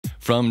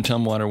From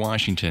Tumwater,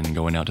 Washington,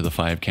 going out to the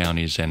 5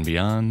 counties and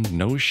beyond,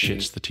 No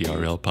Shh's the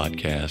TRL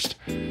Podcast.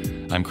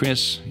 I'm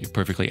Chris, your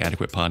perfectly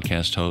adequate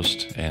podcast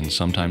host and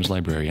sometimes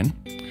librarian.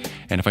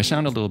 And if I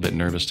sound a little bit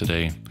nervous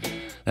today,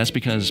 that's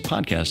because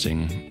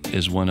podcasting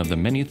is one of the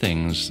many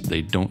things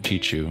they don't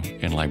teach you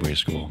in library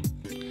school.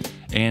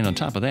 And on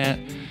top of that,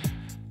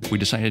 we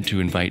decided to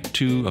invite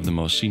 2 of the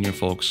most senior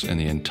folks in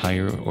the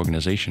entire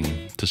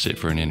organization to sit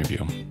for an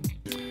interview.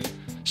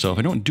 So if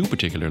I don't do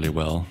particularly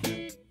well,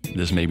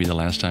 this may be the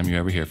last time you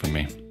ever hear from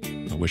me.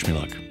 Wish me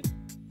luck.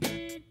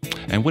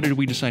 And what did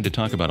we decide to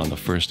talk about on the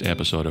first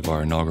episode of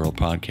our inaugural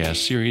podcast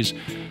series?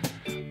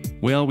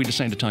 Well, we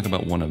decided to talk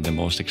about one of the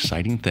most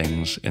exciting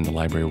things in the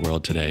library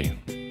world today,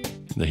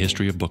 the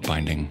history of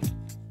bookbinding.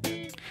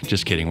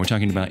 Just kidding, we're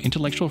talking about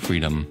intellectual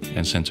freedom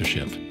and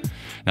censorship.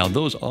 Now,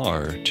 those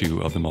are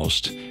 2 of the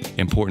most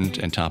important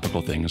and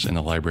topical things in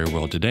the library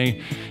world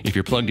today. If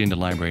you're plugged into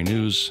library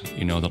news,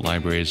 you know that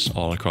libraries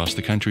all across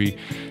the country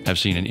have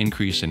seen an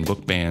increase in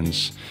book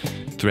bans,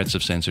 threats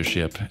of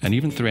censorship, and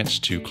even threats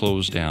to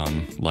close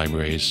down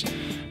libraries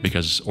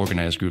because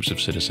organized groups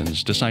of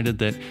citizens decided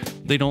that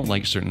they don't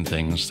like certain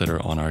things that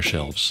are on our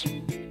shelves.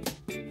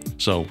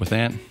 So with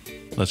that,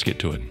 let's get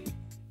to it.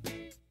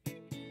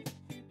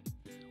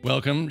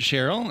 Welcome,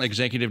 Cheryl,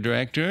 Executive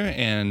Director,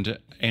 and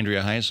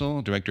Andrea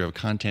Heisel, Director of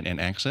Content and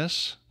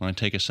Access. I want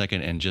to take a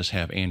second and just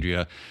have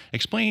Andrea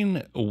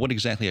explain what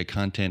exactly a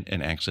Content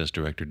and Access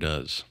Director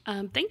does.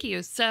 Thank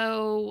you.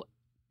 So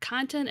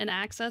Content and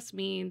Access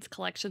means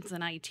collections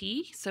and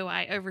IT. So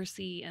I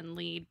oversee and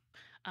lead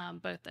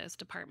both those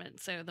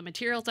departments. So the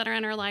materials that are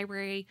in our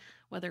library,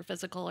 whether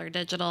physical or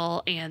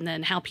digital, and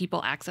then how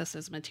people access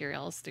those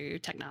materials through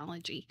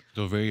technology.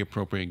 So a very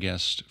appropriate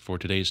guest for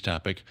today's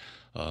topic.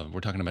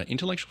 We're talking about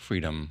intellectual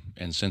freedom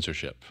and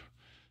censorship.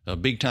 A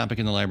big topic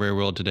in the library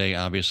world today.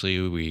 Obviously,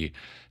 we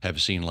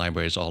have seen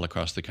libraries all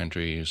across the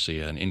country see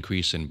an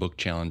increase in book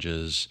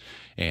challenges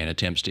and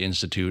attempts to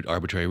institute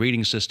arbitrary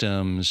rating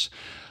systems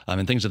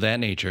and things of that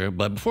nature.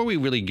 But before we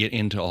really get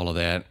into all of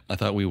that, I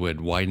thought we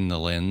would widen the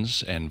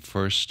lens and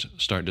first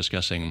start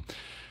discussing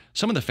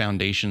some of the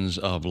foundations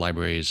of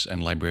libraries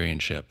and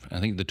librarianship.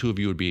 I think the 2 of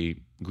you would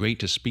be great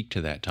to speak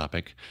to that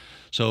topic.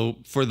 So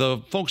for the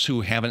folks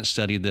who haven't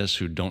studied this,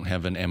 who don't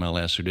have an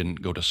MLS, who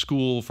didn't go to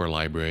school for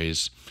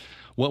libraries,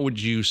 what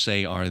would you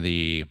say are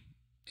the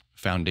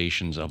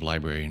foundations of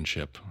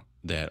librarianship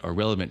that are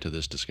relevant to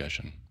this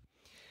discussion?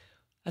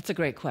 That's a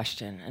great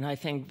question. And I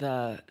think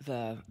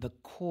the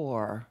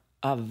core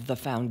of the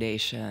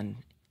foundation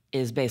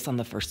is based on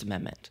the First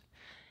Amendment.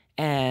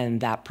 And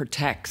that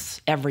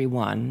protects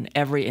everyone,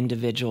 every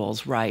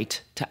individual's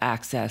right to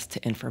access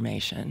to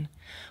information,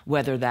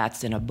 whether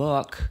that's in a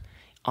book,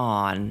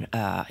 in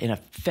a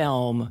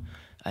film,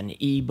 an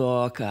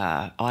ebook,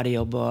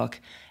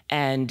 audiobook,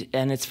 and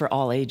it's for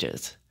all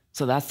ages.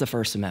 So that's the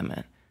First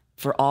Amendment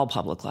for all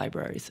public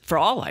libraries, for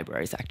all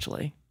libraries,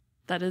 actually.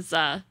 That is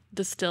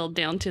distilled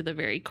down to the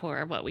very core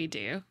of what we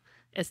do,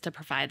 is to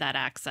provide that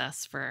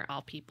access for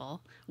all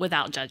people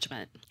without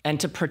judgment. And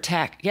to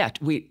protect,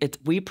 we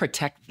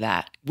protect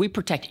that. We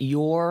protect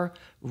your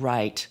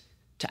right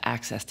to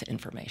access to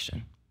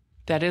information.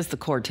 That is the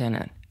core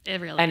tenet. It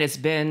really and is.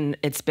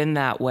 It's been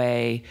that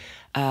way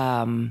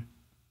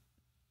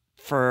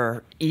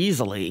for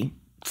easily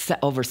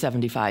over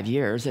 75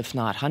 years, if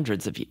not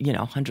hundreds of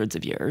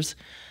years.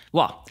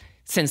 Well,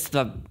 since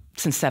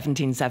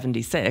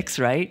 1776,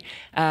 right?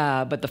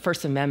 But the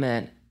First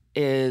Amendment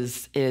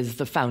is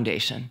the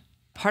foundation.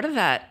 Part of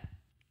that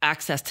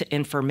access to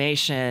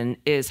information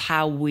is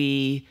how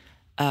we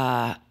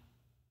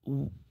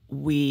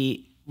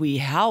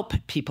help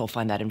people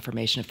find that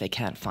information if they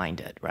can't find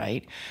it,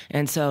 right?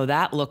 And so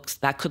that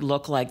could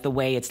look like the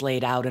way it's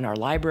laid out in our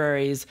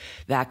libraries.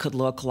 That could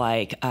look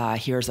like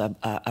here's a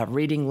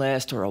reading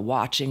list or a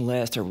watching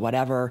list or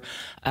whatever.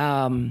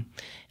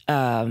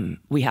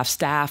 We have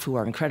staff who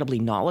are incredibly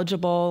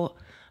knowledgeable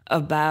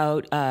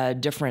about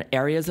different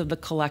areas of the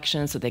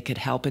collection, so they could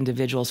help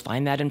individuals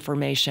find that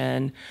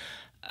information.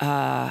 It's on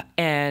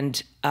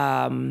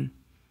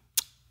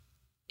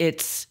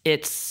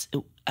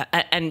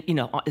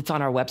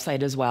our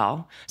website as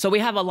well. So we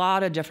have a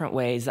lot of different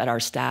ways that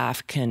our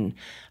staff can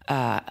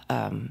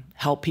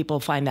help people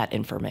find that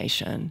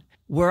information.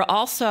 We're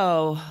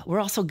also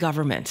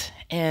government,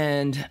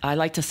 and I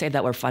like to say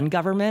that we're fun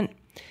government,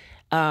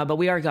 but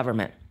we are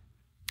government.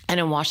 And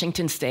in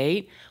Washington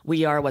State,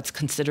 we are what's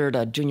considered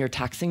a junior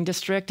taxing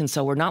district. And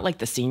so we're not like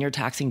the senior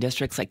taxing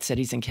districts like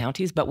cities and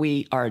counties, but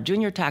we are a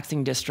junior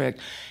taxing district.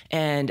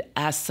 And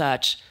as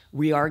such,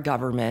 we are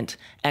government.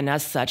 And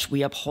as such,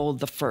 we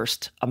uphold the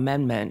First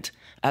Amendment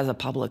as a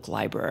public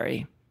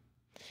library.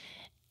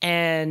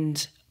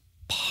 And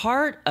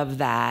part of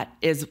that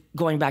is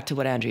going back to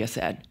what Andrea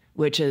said,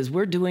 which is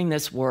we're doing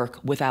this work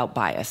without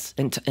bias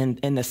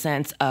in the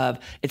sense of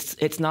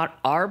it's not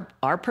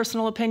our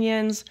personal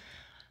opinions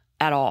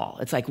at all.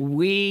 It's like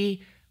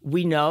we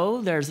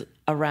know there's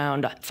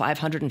around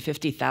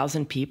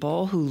 550,000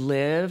 people who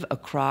live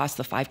across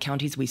the 5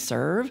 counties we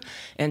serve.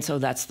 And so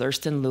that's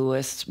Thurston,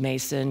 Lewis,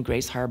 Mason,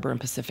 Grace Harbor, and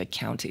Pacific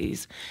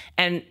counties.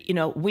 And,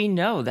 we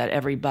know that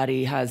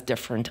everybody has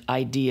different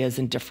ideas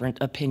and different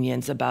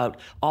opinions about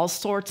all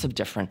sorts of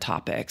different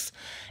topics.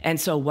 And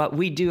so what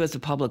we do as a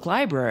public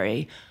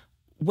library,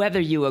 whether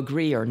you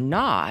agree or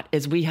not,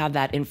 is we have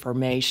that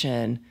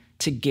information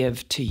to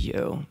give to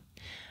you.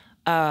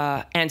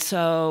 And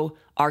so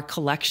our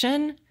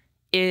collection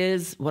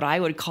is what I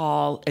would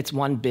call, it's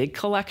one big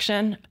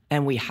collection,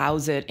 and we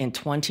house it in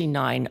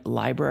 29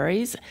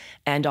 libraries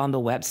and on the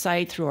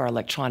website through our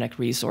electronic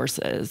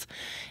resources.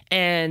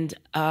 And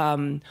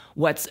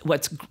what's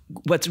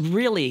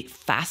really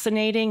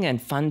fascinating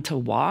and fun to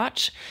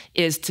watch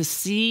is to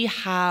see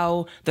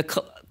how the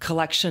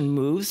collection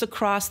moves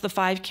across the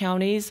 5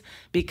 counties,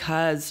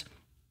 because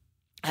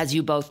as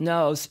you both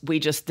know, we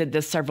just did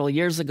this several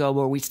years ago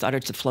where we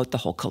started to float the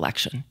whole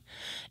collection.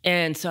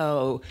 And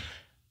so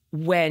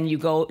when you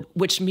go,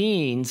 which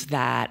means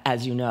that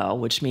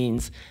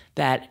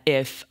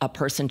if a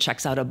person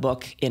checks out a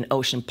book in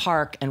Ocean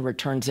Park and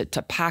returns it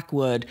to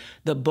Packwood,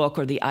 the book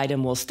or the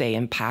item will stay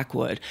in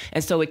Packwood.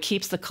 And so it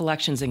keeps the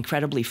collections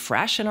incredibly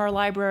fresh in our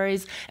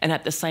libraries, and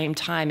at the same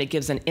time, it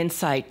gives an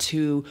insight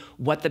to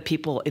what the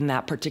people in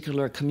that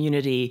particular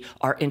community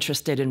are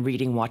interested in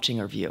reading,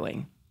 watching, or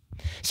viewing.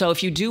 So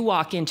if you do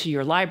walk into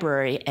your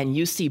library and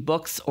you see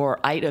books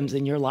or items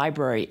in your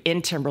library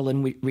in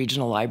Timberland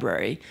Regional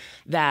Library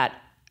that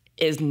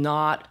is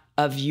not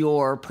of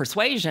your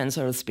persuasion,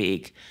 so to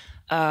speak,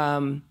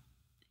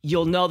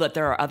 you'll know that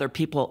there are other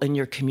people in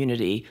your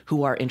community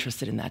who are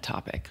interested in that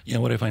topic. Yeah,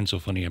 what I find so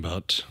funny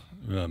about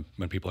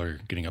when people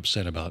are getting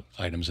upset about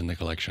items in the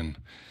collection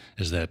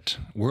is that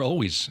we're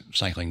always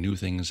cycling new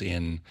things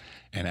in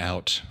and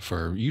out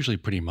for usually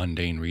pretty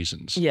mundane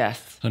reasons.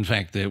 Yes. In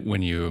fact, that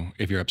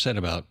if you're upset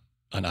about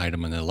an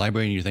item in the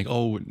library and you think,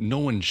 oh, no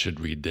one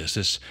should read this.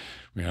 This,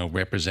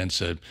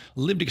 represents a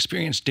lived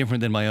experience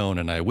different than my own,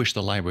 and I wish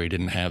the library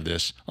didn't have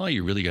this. All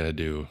you really got to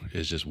do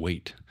is just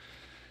wait.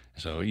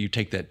 So you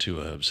take that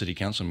to a city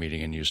council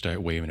meeting and you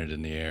start waving it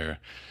in the air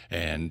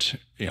and,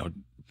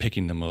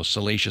 picking the most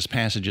salacious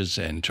passages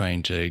and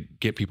trying to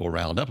get people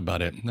riled up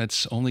about it.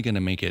 That's only going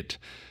to make it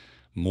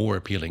more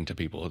appealing to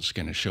people. It's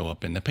going to show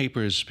up in the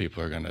papers.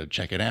 People are going to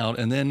check it out.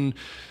 And then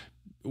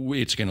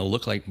it's going to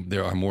look like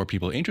there are more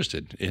people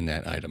interested in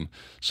that item.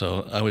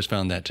 So I always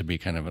found that to be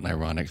kind of an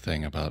ironic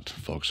thing about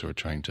folks who are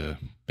trying to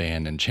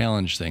ban and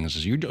challenge things,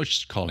 is you're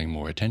just calling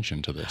more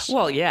attention to this.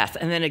 Well, yes.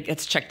 And then it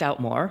gets checked out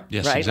more,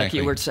 yes, right? Exactly.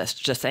 Like you were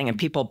just saying, and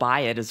people buy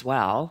it as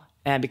well.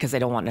 And because they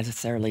don't want to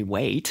necessarily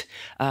wait.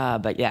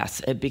 But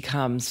yes, it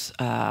becomes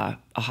a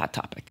hot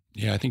topic.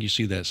 Yeah, I think you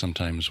see that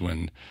sometimes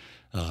when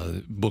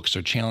books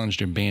are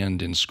challenged and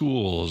banned in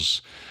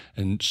schools.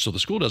 And so the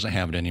school doesn't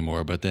have it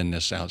anymore, but then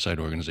this outside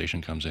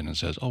organization comes in and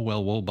says, oh,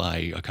 well, we'll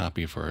buy a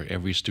copy for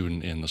every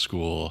student in the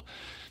school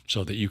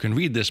so that you can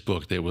read this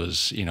book that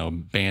was,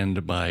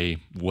 banned by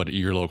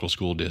your local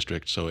school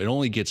district. So it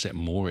only gets at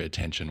more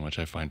attention, which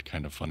I find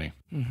kind of funny.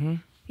 Mm-hmm.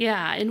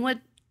 Yeah,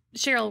 and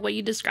Cheryl, what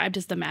you described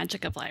is the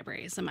magic of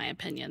libraries, in my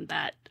opinion,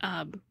 that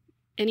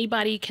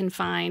anybody can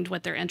find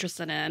what they're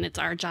interested in. It's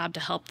our job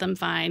to help them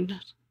find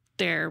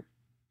their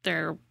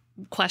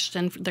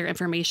question, their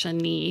information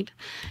need.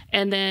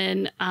 And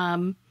then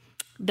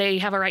they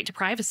have a right to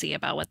privacy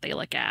about what they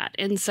look at.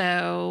 And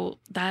so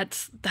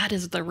that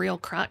is the real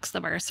crux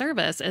of our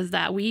service, is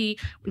that we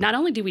not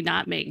only do we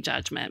not make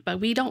judgment,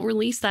 but we don't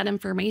release that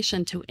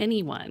information to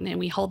anyone. And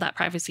we hold that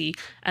privacy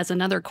as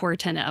another core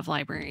tenet of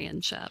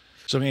librarianship.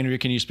 So, Andrea,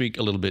 can you speak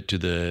a little bit to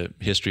the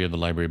history of the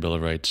Library Bill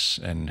of Rights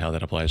and how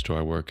that applies to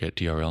our work at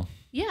TRL?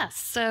 Yes.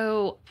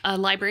 So a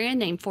librarian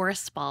named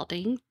Forrest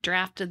Spalding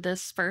drafted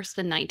this first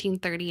in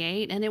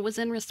 1938, and it was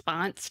in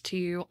response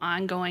to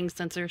ongoing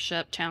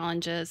censorship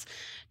challenges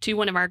to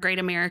one of our great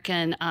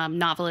American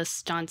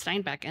novelists, John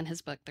Steinbeck, and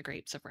his book, The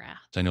Grapes of Wrath.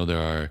 I know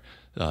there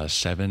are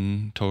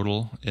 7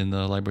 total in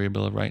the Library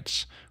Bill of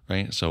Rights,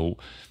 right? So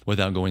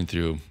without going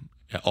through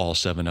all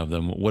 7 of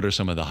them, what are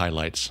some of the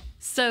highlights?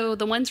 So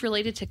the ones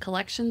related to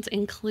collections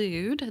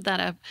include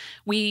that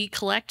we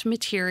collect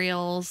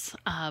materials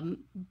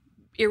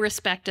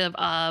irrespective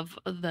of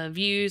the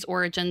views,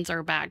 origins,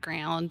 or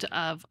background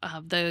of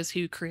those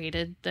who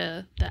created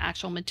the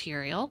actual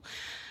material,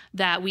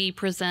 that we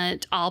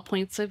present all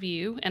points of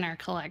view in our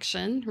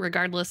collection,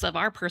 regardless of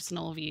our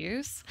personal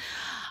views,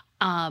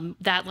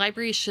 that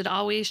libraries should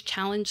always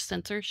challenge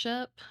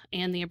censorship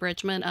and the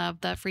abridgment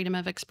of the freedom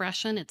of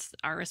expression. It's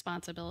our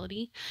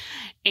responsibility.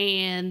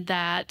 And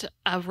that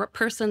a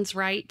person's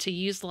right to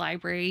use the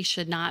library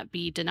should not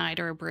be denied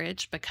or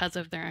abridged because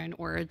of their own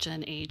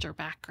origin, age, or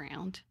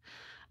background.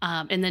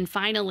 And then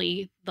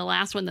finally, the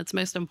last one that's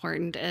most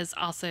important is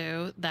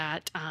also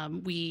that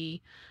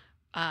we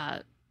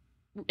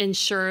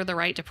ensure the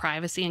right to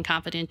privacy and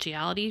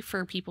confidentiality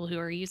for people who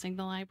are using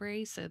the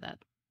library, so that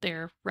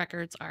their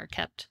records are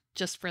kept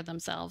just for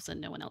themselves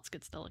and no one else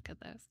gets to look at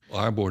those.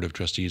 Our Board of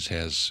Trustees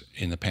has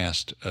in the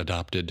past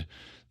adopted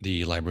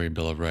the Library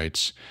Bill of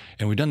Rights,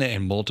 and we've done that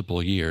in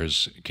multiple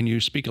years. Can you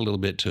speak a little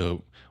bit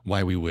to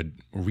why we would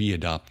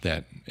re-adopt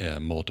that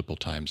multiple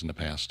times in the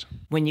past?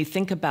 When you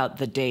think about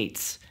the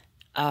dates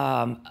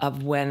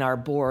of when our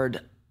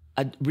board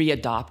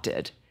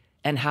re-adopted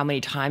and how many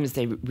times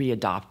they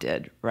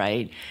re-adopted,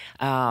 right?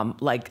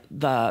 Like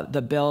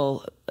the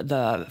bill,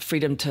 the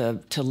freedom to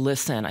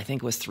listen, I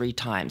think was 3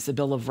 times. The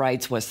Bill of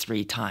Rights was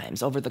 3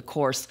 times over the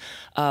course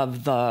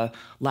of the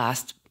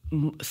last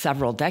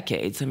several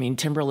decades. I mean,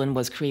 Timberland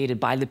was created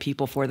by the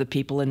people for the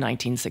people in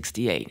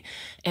 1968.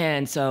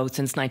 And so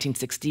since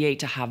 1968,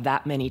 to have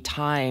that many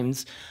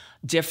times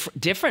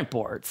different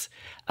boards,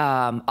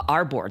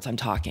 our boards I'm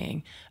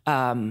talking,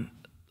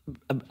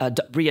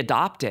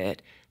 re-adopt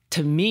it,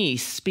 to me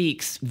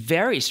speaks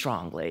very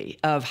strongly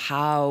of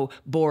how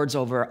boards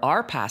over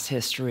our past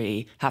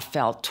history have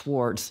felt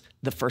towards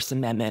the First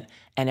Amendment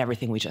and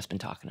everything we've just been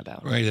talking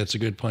about. Right, that's a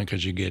good point,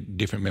 because you get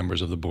different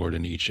members of the board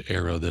in each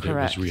era that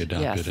Correct. It was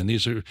readopted. Yes. And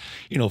these are,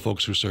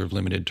 folks who serve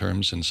limited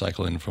terms and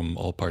cycle in from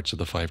all parts of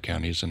the 5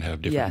 counties and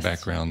have different Yes.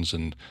 backgrounds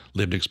and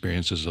lived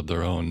experiences of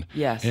their own.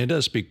 Yes. And it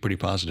does speak pretty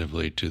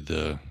positively to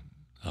the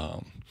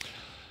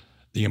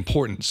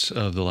importance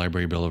of the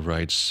Library Bill of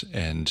Rights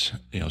and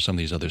some of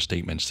these other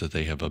statements that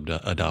they have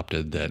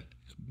adopted, that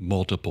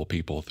multiple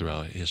people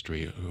throughout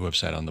history who have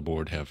sat on the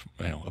board have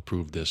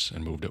approved this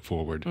and moved it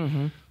forward.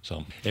 Mm-hmm.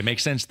 So it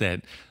makes sense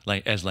that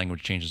as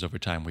language changes over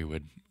time, we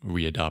would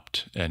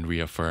re-adopt and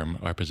reaffirm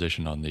our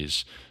position on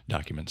these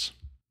documents.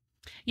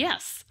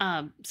 Yes.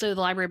 So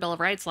the Library Bill of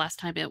Rights, last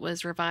time it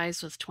was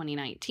revised was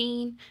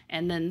 2019.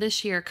 And then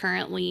this year,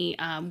 currently,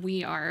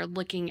 we are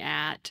looking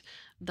at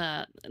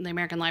the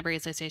American Library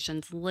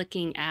Association's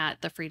looking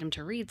at the Freedom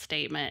to Read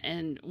statement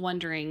and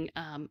wondering,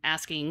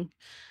 asking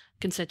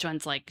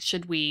constituents, like,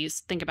 should we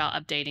think about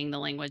updating the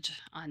language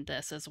on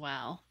this as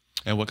well?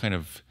 And what kind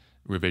of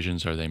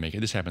revisions are they making?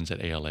 This happens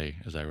at ALA,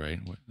 is that right?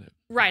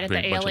 Right, at the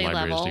Bring a bunch of ALA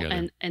libraries level,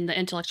 together. and the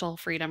Intellectual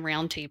Freedom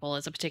Roundtable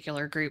is a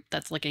particular group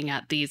that's looking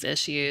at these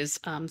issues,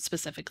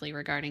 specifically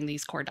regarding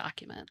these core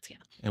documents. Yeah.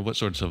 And what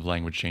sorts of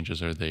language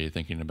changes are they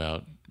thinking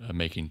about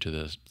making to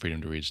the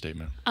Freedom to Read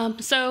statement?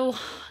 So,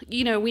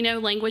 we know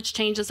language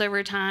changes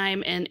over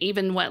time, and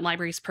even what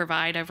libraries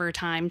provide over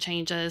time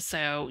changes.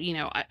 So,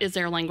 is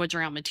there language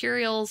around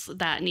materials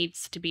that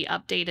needs to be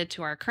updated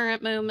to our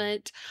current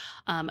moment?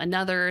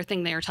 Another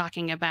thing they are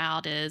talking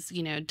about is,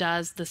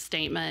 does the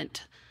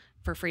statement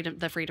for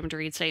the Freedom to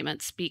Read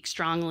statement speak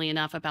strongly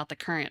enough about the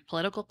current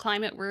political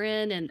climate we're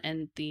in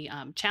and the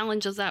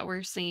challenges that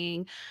we're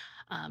seeing?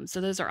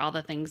 So those are all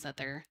the things that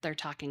they're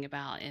talking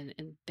about and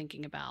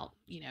thinking about,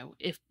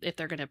 if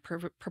they're going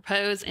to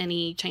propose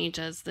any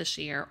changes this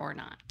year or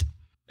not.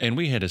 And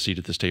we had a seat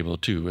at this table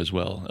too, as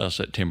well, us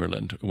at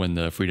Timberland, when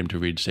the Freedom to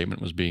Read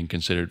statement was being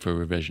considered for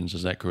revisions.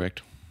 Is that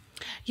correct?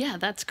 Yeah,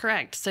 that's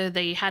correct. So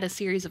they had a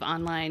series of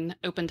online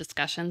open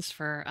discussions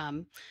for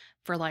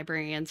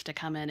librarians to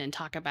come in and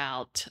talk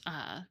about,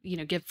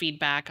 give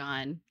feedback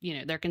on,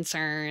 their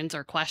concerns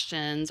or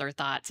questions or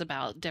thoughts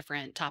about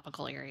different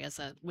topical areas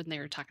when they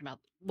were talking about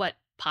what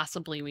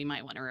possibly we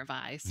might want to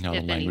revise. How the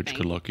if language anything.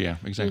 could look. Yeah,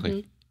 exactly.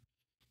 Mhm.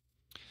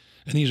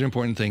 And these are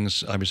important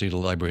things, obviously, to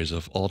libraries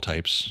of all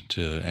types,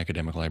 to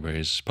academic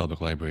libraries, public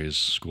libraries,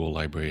 school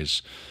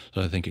libraries.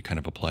 So I think it kind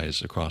of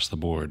applies across the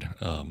board.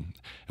 And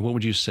what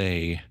would you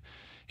say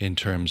in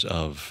terms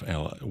of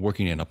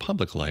working in a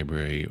public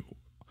library?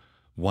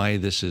 Why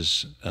this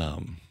is?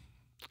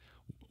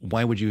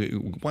 Why would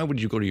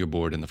you go to your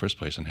board in the first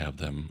place and have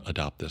them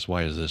adopt this?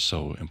 Why is this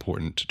so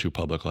important to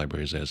public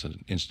libraries as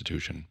an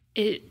institution?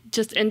 It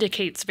just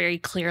indicates very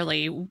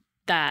clearly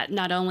that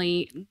not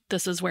only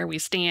this is where we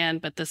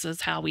stand, but this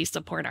is how we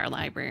support our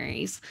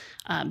libraries.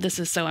 This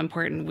is so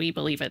important. We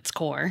believe it's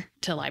core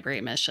to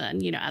library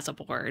mission, as a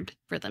board,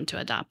 for them to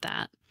adopt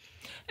that.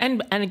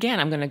 And again,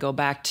 I'm going to go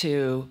back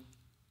to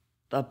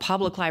the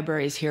public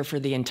library is here for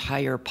the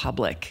entire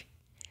public.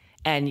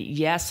 And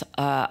yes,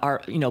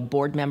 our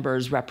board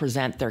members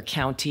represent their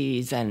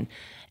counties and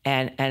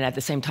at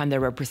the same time, they're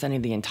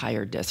representing the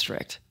entire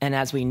district. And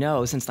as we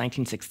know, since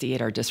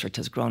 1968, our district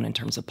has grown in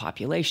terms of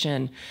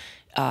population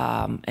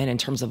and in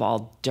terms of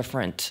all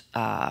different,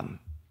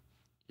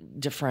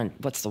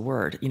 what's the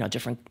word?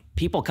 Different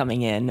people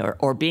coming in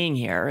or being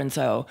here. And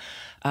so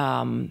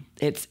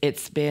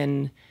it's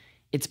been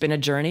a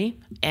journey,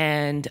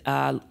 and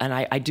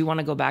I do want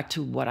to go back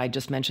to what I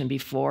just mentioned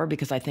before,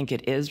 because I think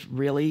it is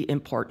really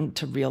important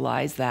to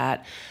realize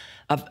that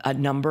a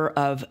number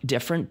of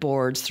different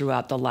boards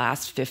throughout the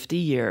last 50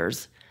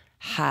 years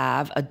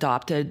have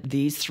adopted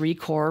these 3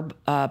 core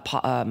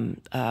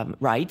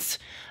rights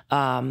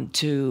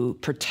to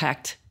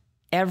protect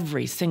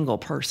every single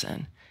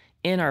person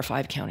in our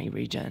 5-county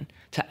region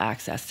to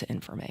access to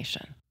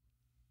information.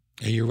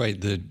 Yeah, you're right.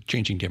 The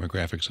changing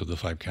demographics of the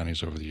 5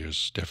 counties over the years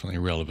is definitely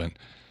relevant.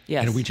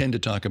 Yes. And we tend to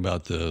talk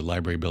about the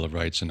Library Bill of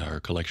Rights and our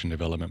collection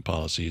development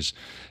policies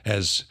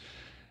as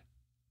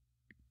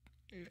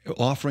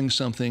offering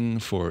something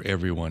for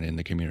everyone in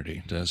the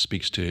community. That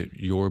speaks to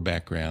your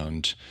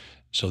background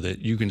so that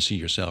you can see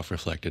yourself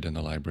reflected in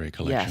the library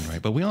collection, Yes.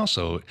 right? But we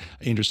also,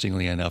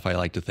 interestingly enough, I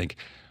like to think,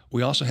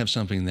 we also have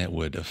something that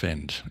would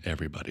offend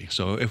everybody.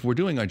 So if we're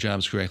doing our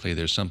jobs correctly,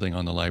 there's something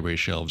on the library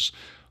shelves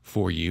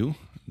for you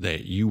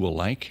that you will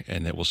like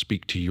and that will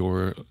speak to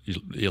your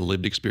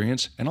lived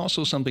experience, and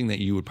also something that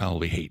you would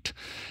probably hate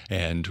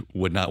and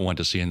would not want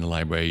to see in the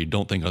library, you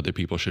don't think other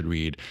people should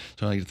read.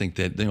 So I like to think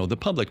that, the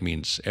public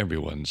means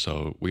everyone.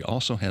 So we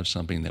also have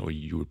something that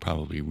you would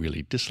probably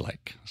really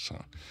dislike. So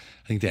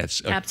I think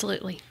that's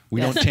Absolutely.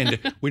 we don't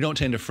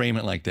tend to frame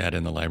it like that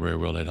in the library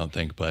world, I don't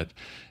think, but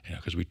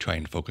because we try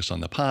and focus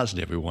on the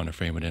positive, we want to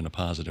frame it in a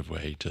positive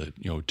way to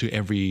to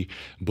every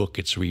book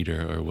its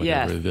reader or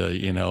whatever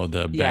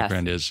the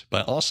background is.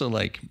 But also,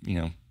 like,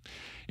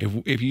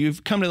 if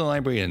you've come to the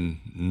library and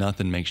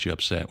nothing makes you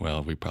upset,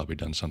 well, we've probably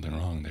done something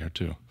wrong there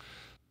too.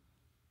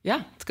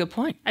 Yeah, it's a good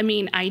point. I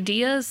mean,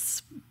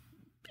 ideas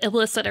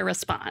elicit a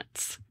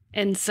response.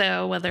 And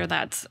so whether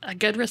that's a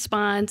good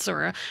response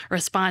or a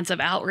response of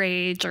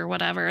outrage or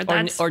whatever,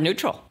 that's or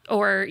neutral.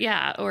 Or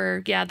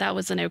that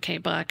was an okay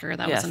book, or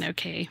that was an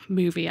okay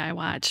movie I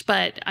watched.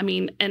 But I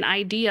mean, an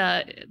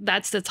idea,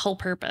 that's its whole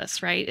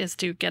purpose, right? Is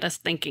to get us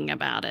thinking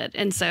about it.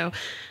 And so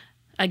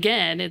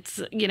again,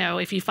 it's,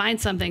 if you find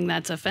something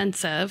that's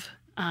offensive,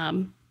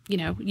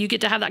 you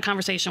get to have that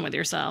conversation with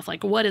yourself.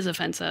 Like, what is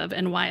offensive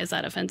and why is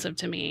that offensive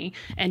to me?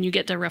 And you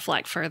get to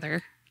reflect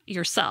further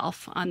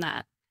yourself on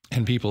that.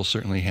 And people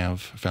certainly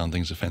have found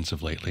things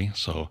offensive lately.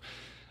 So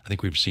I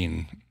think we've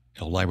seen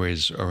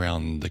libraries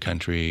around the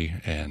country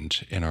and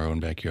in our own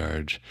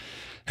backyard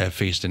have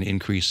faced an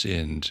increase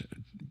in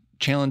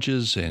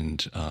challenges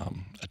and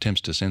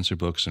attempts to censor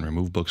books and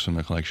remove books from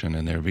the collection.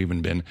 And there have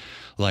even been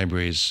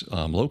libraries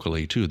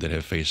locally, too, that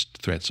have faced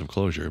threats of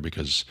closure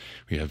because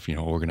we have,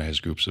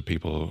 organized groups of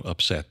people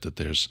upset that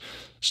there's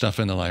stuff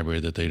in the library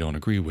that they don't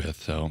agree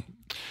with. So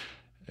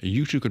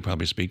you two could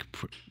probably speak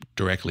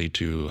directly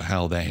to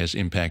how that has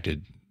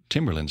impacted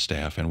Timberland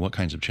staff and what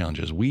kinds of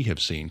challenges we have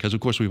seen. Because,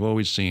 of course, we've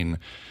always seen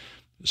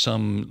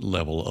some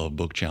level of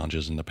book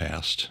challenges in the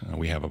past.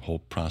 We have a whole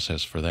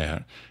process for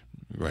that.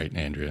 Right,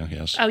 Andrea?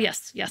 Yes. Oh,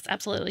 yes,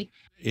 absolutely.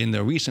 In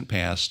the recent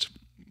past,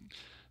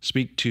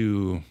 speak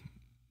to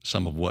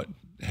some of what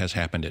has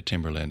happened at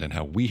Timberland and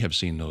how we have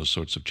seen those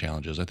sorts of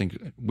challenges. I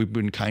think we've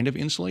been kind of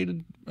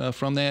insulated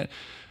from that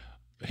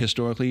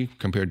historically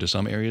compared to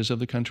some areas of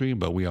the country,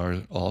 but we are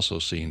also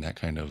seeing that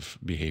kind of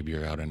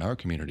behavior out in our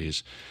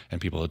communities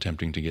and people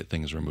attempting to get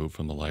things removed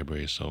from the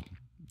library. So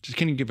just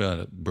can you give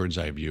a bird's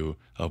eye view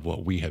of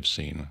what we have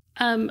seen?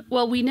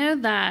 Well, we know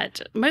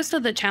that most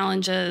of the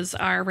challenges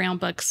are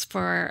around books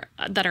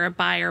that are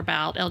by or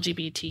about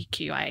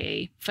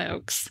LGBTQIA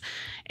folks.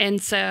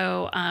 And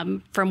so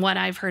from what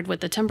I've heard with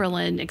the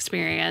Timberland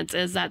experience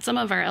is that some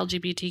of our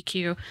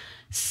LGBTQ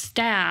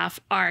staff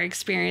are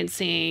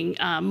experiencing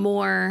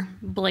more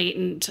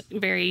blatant,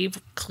 very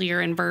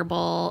clear and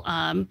verbal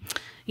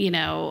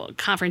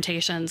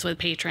confrontations with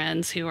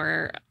patrons who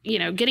are,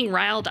 getting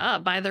riled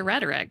up by the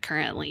rhetoric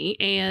currently.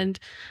 And,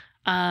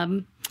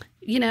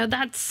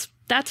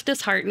 that's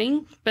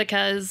disheartening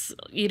because,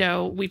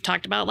 we've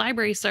talked about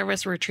library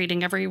service. We're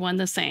treating everyone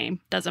the same.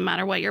 Doesn't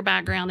matter what your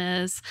background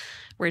is.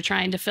 We're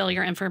trying to fill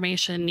your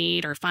information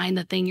need or find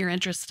the thing you're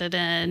interested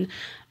in.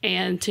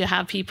 And to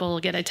have people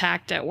get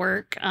attacked at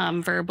work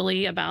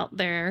verbally about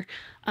their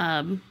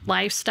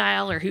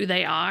lifestyle or who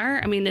they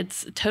are, I mean,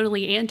 it's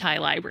totally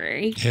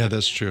anti-library. Yeah,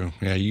 that's true.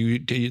 Yeah,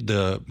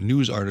 the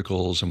news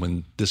articles and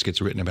when this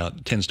gets written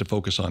about tends to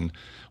focus on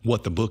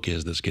what the book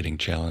is that's getting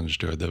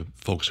challenged or the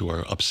folks who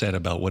are upset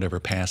about whatever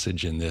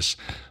passage in this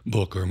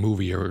book or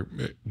movie or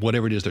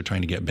whatever it is they're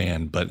trying to get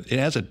banned. But it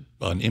has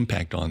an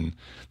impact on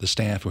the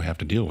staff who have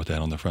to deal with that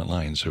on the front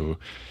lines who,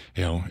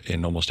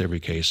 in almost every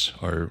case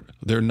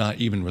they're not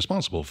even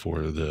responsible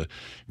for the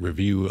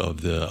review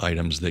of the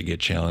items that get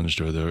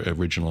challenged or the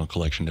original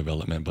collection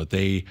development, but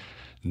they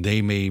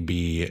may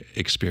be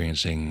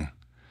experiencing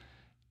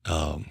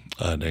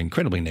an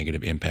incredibly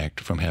negative impact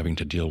from having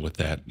to deal with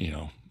that,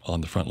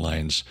 on the front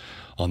lines,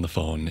 on the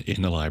phone,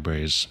 in the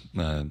libraries,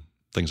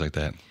 things like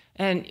that.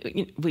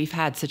 And we've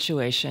had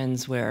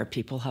situations where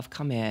people have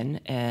come in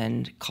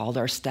and called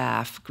our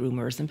staff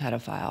groomers and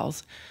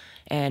pedophiles,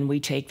 and we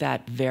take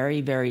that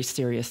very, very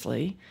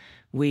seriously.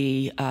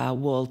 We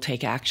will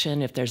take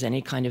action if there's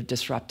any kind of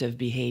disruptive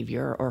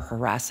behavior or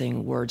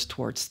harassing words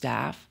towards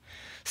staff.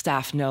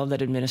 Staff know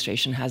that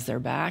administration has their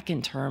back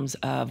in terms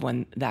of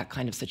when that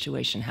kind of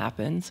situation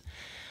happens.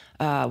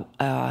 We're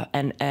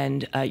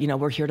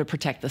here to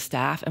protect the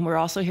staff, and we're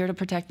also here to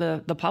protect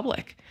the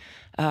public,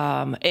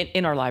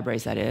 in our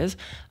libraries, that is,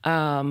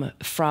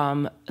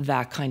 from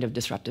that kind of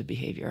disruptive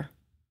behavior.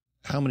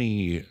 How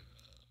many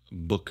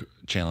book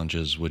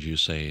challenges would you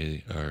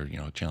say are,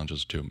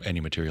 challenges to any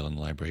material in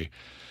the library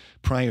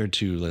prior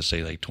to, let's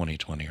say, like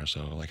 2020 or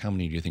so? Like, how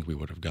many do you think we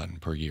would have gotten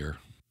per year?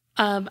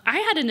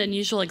 I had an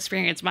unusual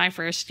experience my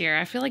first year.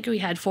 I feel like we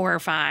had 4 or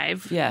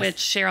 5, Yes. which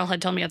Cheryl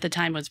had told me at the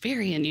time was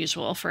very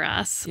unusual for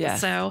us.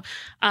 Yes. So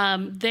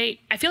I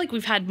feel like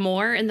we've had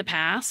more in the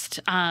past.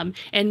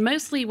 And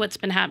mostly what's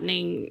been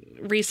happening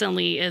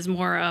recently is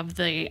more of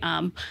the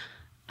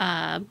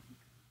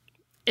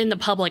in the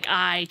public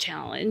eye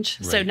challenge.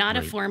 So not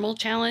a formal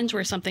challenge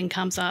where something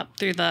comes up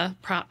through the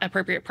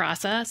appropriate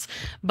process,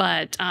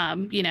 but,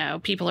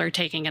 people are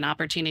taking an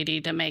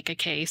opportunity to make a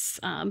case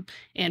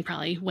and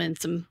probably win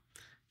some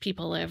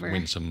people over.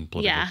 Win some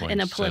political points, in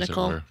a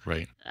political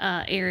right.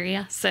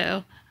 area.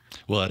 So,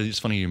 well, it's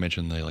funny you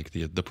mentioned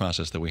the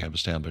process that we have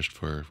established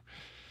for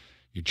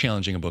you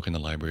challenging a book in the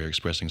library or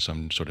expressing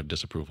some sort of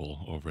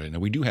disapproval over it. Now,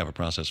 we do have a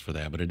process for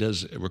that, but it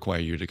does require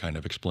you to kind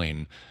of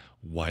explain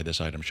why this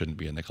item shouldn't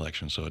be in the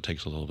collection. So it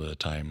takes a little bit of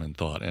time and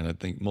thought. And I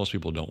think most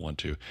people don't want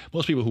to.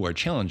 Most people who are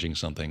challenging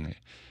something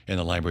in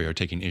the library or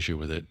taking issue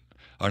with it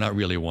are not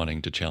really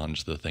wanting to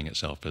challenge the thing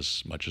itself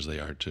as much as they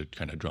are to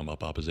kind of drum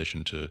up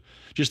opposition to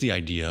just the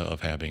idea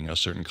of having a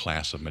certain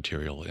class of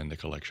material in the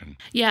collection.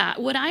 Yeah,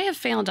 what I have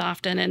found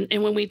often,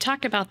 and when we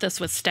talk about this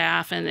with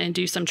staff and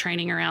do some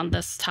training around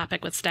this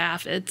topic with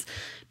staff, it's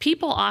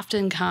people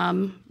often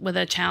come with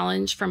a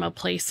challenge from a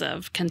place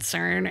of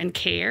concern and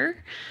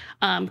care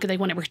because they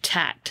want to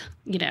protect,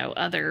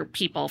 other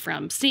people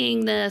from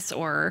seeing this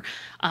or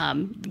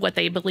what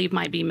they believe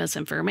might be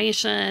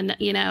misinformation,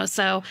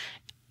 So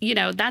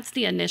that's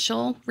the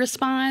initial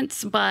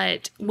response.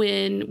 But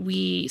when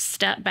we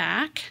step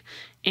back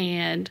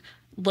and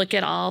look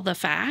at all the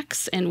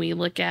facts and we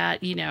look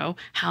at,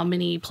 how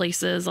many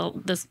places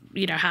this,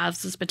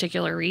 has this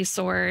particular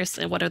resource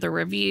and what are the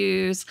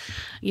reviews,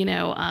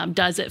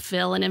 does it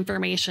fill an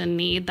information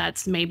need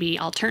that's maybe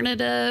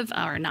alternative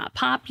or not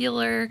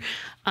popular?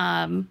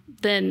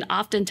 Then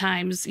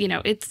oftentimes,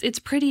 it's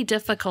pretty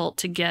difficult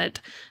to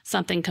get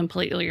something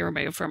completely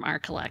removed from our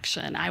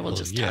collection. I will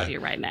tell you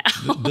right now.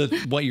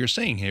 What you're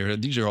saying here,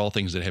 these are all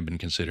things that have been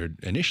considered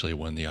initially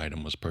when the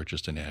item was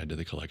purchased and added to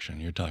the collection.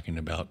 You're talking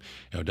about,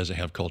 does it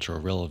have cultural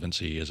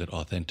relevancy? Is it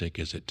authentic?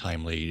 Is it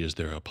timely? Is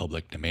there a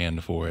public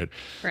demand for it?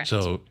 Correct.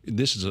 So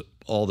this is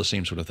all the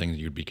same sort of thing that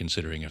you'd be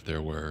considering if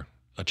there were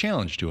a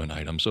challenge to an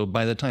item. So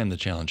by the time the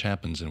challenge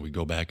happens and we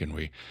go back and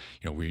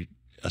we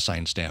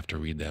assign staff to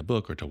read that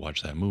book or to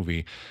watch that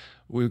movie,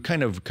 we're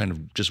kind of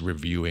just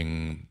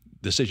reviewing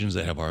decisions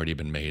that have already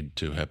been made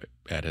to have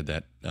added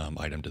that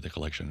item to the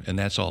collection. And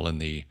that's all in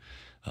the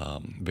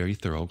very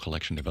thorough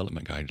collection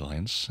development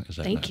guidelines. Is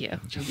that Thank you.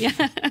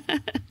 Yeah.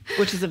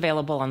 Which is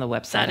available on the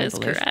website. That is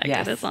believe. correct.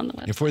 Yes. It is on the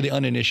website. And for the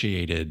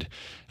uninitiated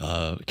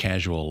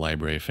casual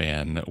library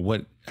fan,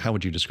 how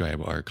would you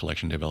describe our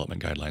collection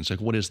development guidelines?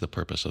 Like, what is the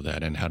purpose of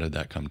that and how did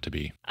that come to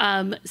be?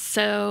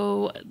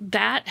 So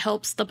that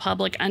helps the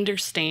public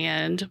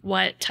understand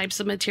what types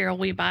of material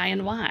we buy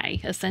and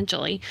why,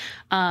 essentially.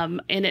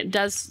 And it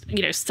does,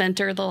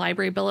 center the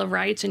Library Bill of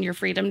Rights and your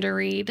freedom to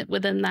read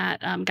within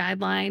that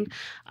guideline.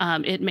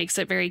 It makes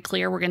it very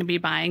clear we're going to be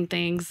buying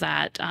things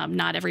that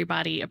not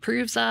everybody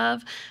approves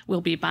of. We'll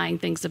be buying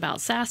things about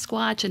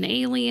Sasquatch and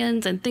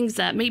aliens and things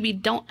that maybe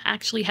don't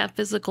actually have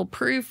physical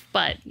proof,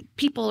 but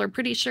people are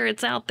pretty sure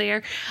it's out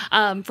there,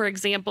 for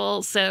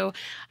example. So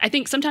I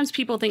think sometimes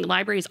people think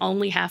libraries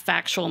only have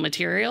factual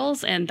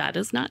materials, and that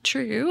is not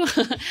true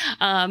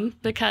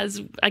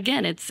because,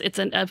 again, it's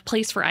a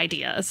place for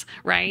ideas,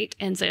 right?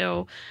 And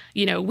so,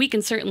 we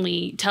can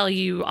certainly tell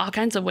you all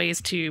kinds of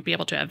ways to be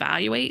able to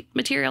evaluate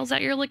materials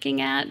that you're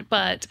looking at,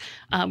 but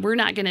we're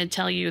not going to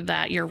tell you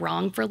that you're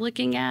wrong for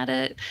looking at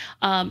it.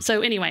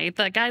 So anyway,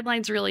 the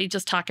guidelines really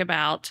just talk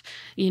about,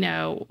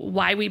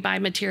 why we buy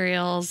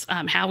materials,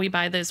 how we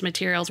buy those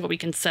materials, what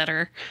we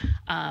consider,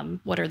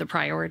 what are the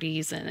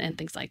priorities and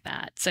things like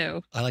that.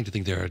 So I like to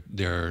think there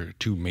are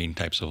two main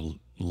types of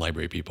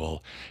library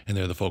people, and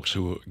they're the folks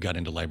who got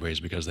into libraries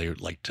because they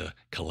like to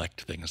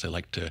collect things. They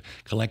like to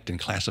collect and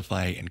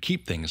classify and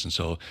keep things. And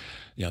so,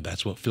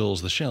 that's what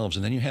fills the shelves.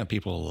 And then you have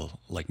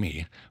people like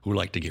me who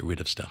like to get rid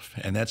of stuff.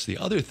 And that's the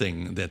other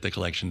thing that the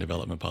collection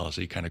development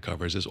policy kind of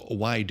covers is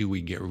why do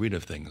we get rid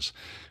of things?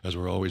 Because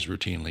we're always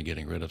routinely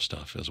getting rid of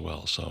stuff as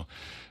well. So,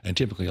 and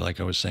typically, like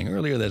I was saying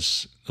earlier,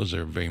 those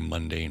are very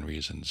mundane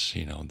reasons.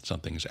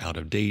 Something's out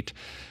of date.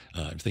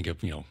 Think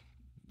of,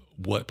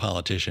 what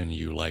politician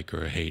you like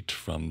or hate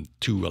from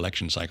 2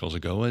 election cycles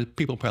ago.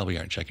 People probably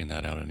aren't checking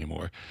that out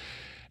anymore.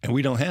 And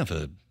we don't have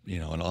an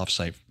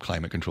off-site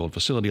climate-controlled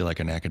facility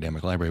like an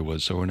academic library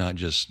would, so we're not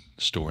just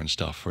storing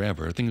stuff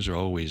forever. Things are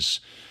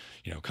always,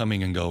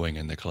 coming and going,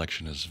 and the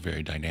collection is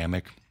very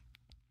dynamic.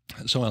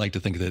 So I like to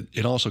think that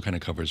it also kind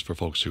of covers for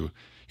folks who,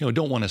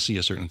 don't want to see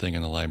a certain thing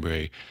in the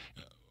library.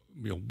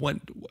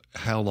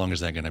 How long is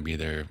that going to be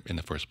there in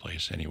the first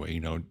place anyway?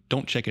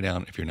 Don't check it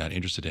out if you're not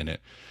interested in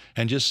it,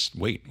 and just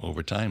wait.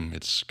 Over time,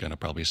 it's going to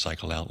probably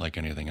cycle out like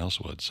anything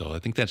else would. So I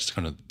think that's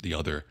kind of the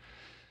other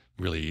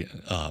really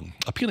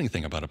appealing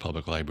thing about a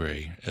public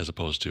library as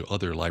opposed to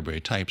other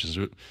library types is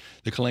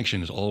the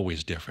collection is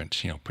always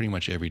different, pretty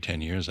much every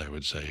 10 years, I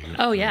would say.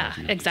 Oh, yeah,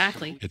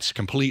 exactly. It's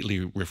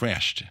completely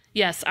refreshed.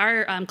 Yes,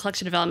 our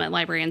collection development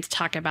librarians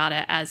talk about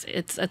it as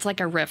it's like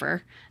a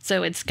river.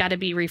 So it's got to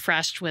be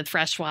refreshed with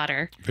fresh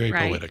water. Very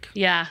right? poetic.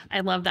 Yeah,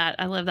 I love that.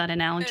 I love that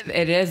analogy.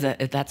 It is.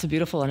 That's a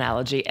beautiful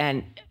analogy.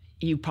 And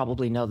you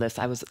probably know this.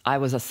 I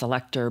was a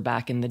selector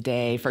back in the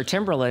day for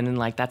Timberland,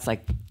 and that's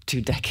 2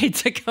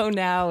 decades ago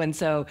now. And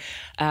so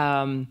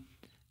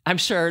I'm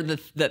sure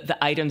the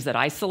items that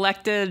I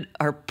selected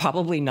are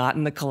probably not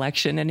in the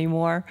collection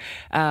anymore.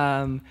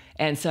 And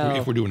so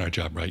if we're doing our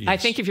job right, yes. I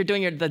think if you're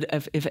doing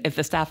if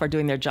the staff are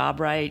doing their job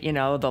right,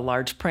 the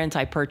large print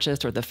I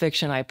purchased, or the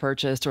fiction I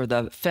purchased, or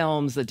the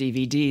films, the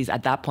DVDs.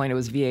 At that point, it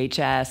was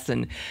VHS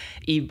and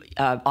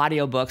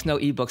audiobooks, no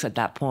ebooks at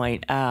that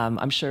point.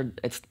 I'm sure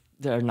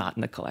they're not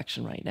in the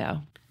collection right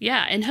now.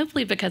 Yeah, and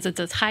hopefully because it's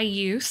as high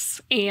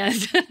use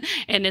and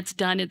and it's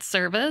done its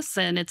service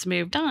and it's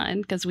moved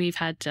on, because we've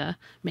had to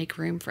make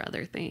room for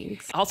other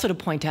things. Also to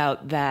point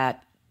out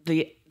that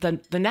the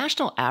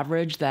national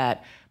average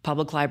that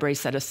public libraries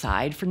set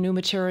aside for new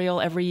material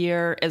every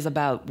year is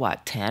about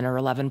 10 or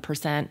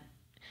 11%.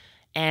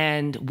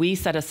 And we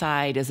set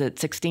aside, is it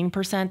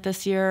 16%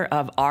 this year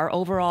of our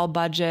overall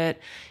budget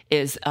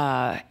is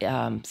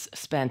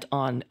spent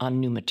on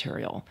new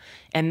material.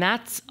 And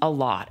that's a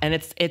lot. And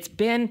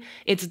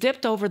it's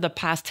dipped over the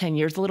past 10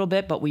 years a little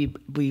bit, but we've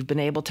been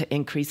able to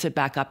increase it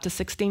back up to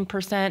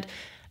 16%.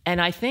 And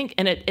I think,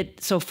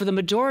 so for the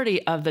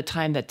majority of the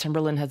time that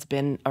Timberland has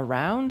been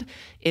around,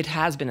 it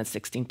has been at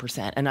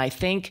 16%. And I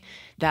think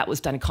that was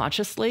done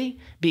consciously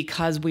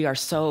because we are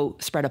so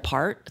spread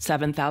apart,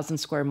 7,000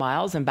 square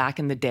miles. And back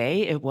in the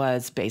day, it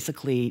was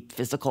basically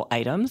physical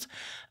items.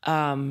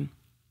 And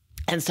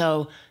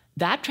so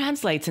that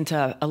translates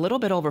into a little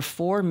bit over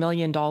 $4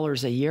 million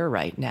a year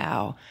right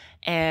now.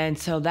 And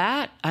so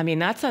that's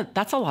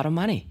a lot of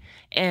money.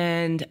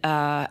 And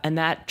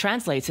that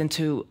translates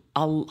into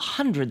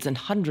hundreds and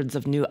hundreds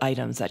of new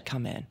items that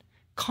come in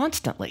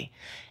constantly,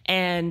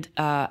 and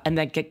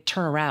that get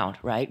turned around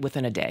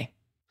within a day.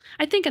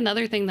 I think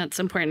another thing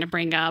that's important to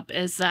bring up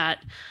is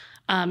that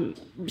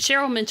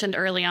Cheryl mentioned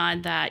early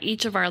on that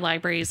each of our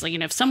libraries,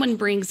 if someone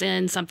brings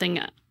in something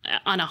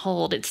on a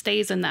hold, it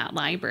stays in that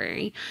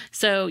library.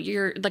 So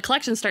the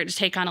collections start to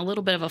take on a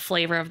little bit of a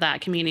flavor of that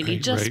community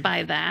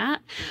by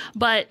that.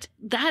 But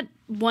that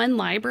one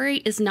library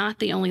is not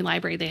the only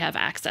library they have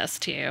access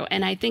to.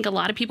 And I think a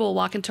lot of people will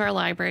walk into our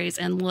libraries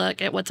and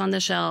look at what's on the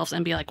shelves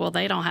and be like, well,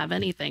 they don't have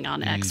anything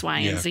on X, Y,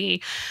 and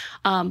Z.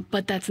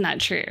 But that's not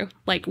true.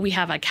 We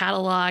have a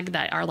catalog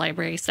that our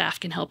library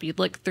staff can help you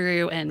look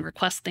through and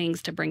request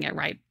things to bring it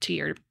right to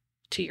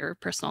your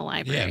personal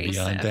library. Yeah,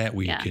 beyond that,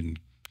 we can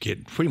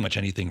get pretty much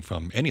anything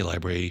from any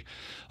library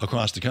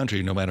across the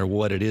country, no matter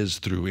what it is,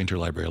 through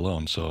interlibrary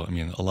loan. So,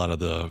 a lot of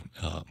the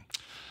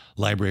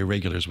library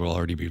regulars will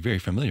already be very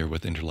familiar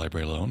with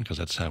interlibrary loan, because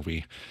that's how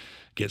we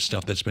get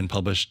stuff that's been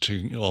published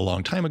a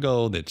long time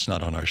ago that's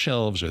not on our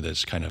shelves, or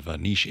that's kind of a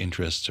niche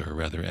interests, or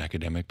rather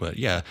academic. But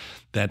yeah,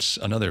 that's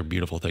another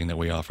beautiful thing that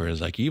we offer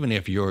is even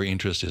if your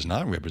interest is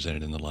not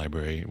represented in the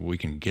library, we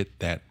can get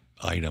that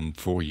item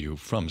for you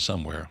from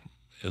somewhere,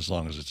 as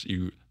long as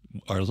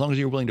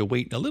you're willing to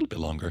wait a little bit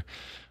longer,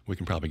 we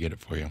can probably get it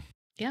for you.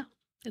 Yeah,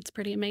 it's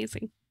pretty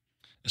amazing.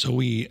 So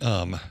we've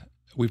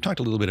talked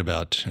a little bit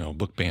about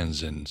book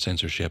bans and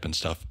censorship and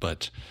stuff,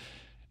 but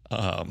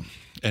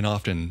and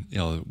often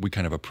we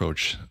kind of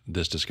approach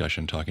this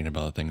discussion talking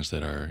about things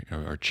that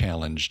are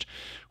challenged.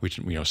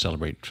 We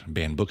celebrate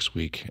Banned Books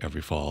Week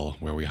every fall,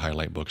 where we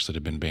highlight books that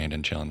have been banned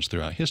and challenged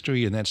throughout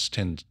history, and that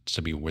tends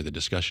to be where the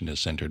discussion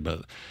is centered.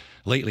 But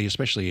lately,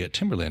 especially at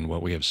Timberland,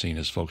 what we have seen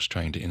is folks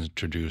trying to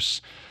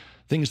introduce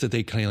things that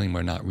they claim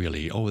are not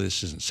really,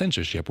 this isn't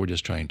censorship. We're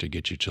just trying to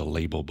get you to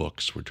label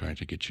books. We're trying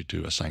to get you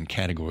to assign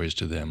categories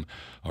to them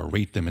or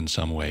rate them in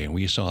some way. And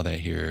we saw that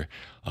here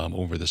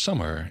over the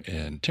summer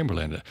in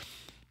Timberland.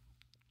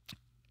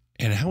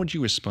 And how would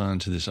you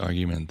respond to this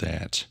argument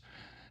that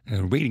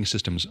rating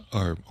systems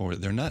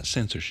they're not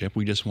censorship?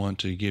 We just want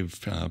to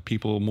give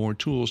people more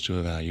tools to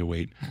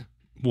evaluate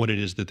what it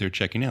is that they're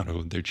checking out,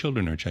 or their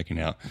children are checking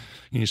out.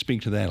 Can you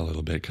speak to that a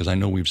little bit? Because I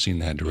know we've seen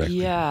that directly.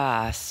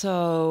 Yeah.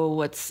 So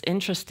what's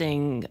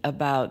interesting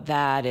about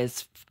that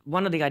is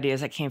one of the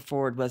ideas that came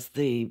forward was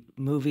the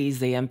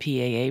movies, the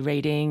MPAA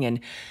rating,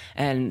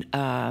 and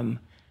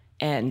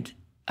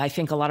I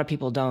think a lot of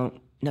people don't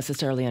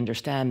necessarily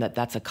understand that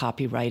that's a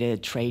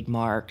copyrighted,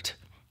 trademarked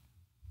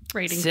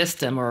rating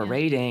system or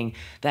rating.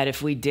 That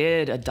if we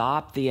did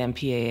adopt the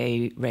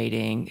MPAA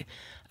rating,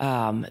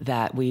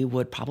 that we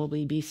would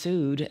probably be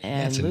sued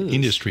and That's lose. An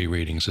industry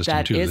rating system,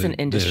 that too. That is an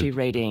industry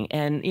rating.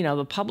 And,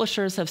 the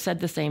publishers have said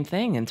the same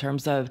thing in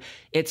terms of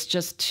it's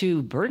just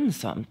too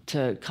burdensome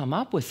to come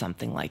up with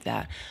something like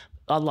that.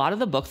 A lot of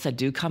the books that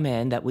do come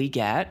in that we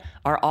get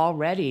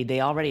they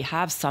already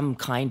have some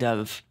kind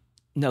of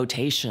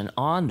notation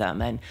on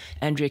them. And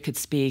Andrea could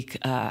speak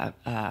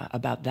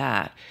about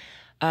that.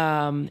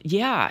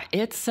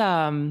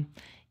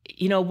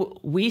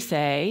 we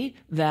say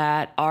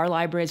that our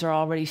libraries are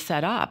already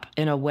set up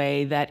in a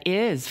way that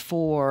is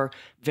for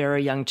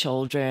very young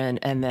children,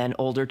 and then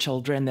older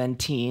children, then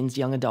teens,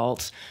 young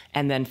adults,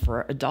 and then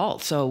for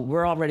adults. So we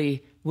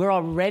already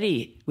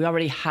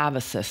have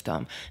a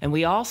system. And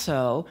we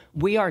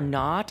are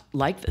not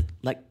like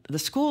the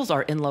schools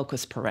are in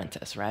locus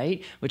parentis,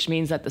 right? Which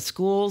means that the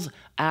schools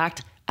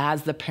act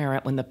as the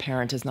parent when the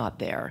parent is not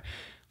there.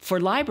 For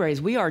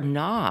libraries,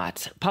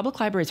 public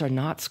libraries are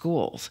not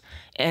schools,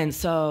 and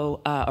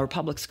so, or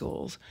public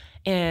schools.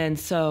 And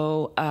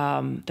so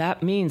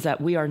that means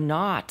that we are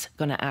not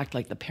going to act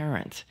like the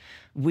parent.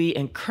 We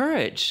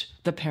encourage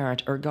the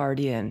parent or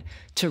guardian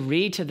to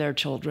read to their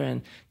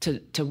children, to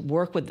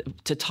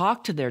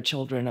talk to their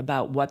children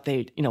about what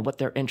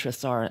their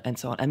interests are and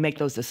so on, and make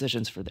those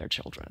decisions for their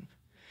children.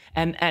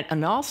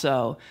 And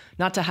also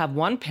not to have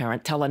one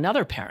parent tell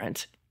another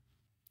parent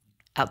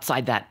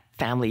outside that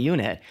family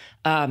unit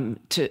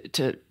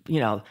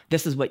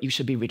this is what you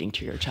should be reading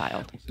to your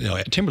child.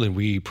 At Timberland,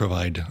 we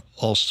provide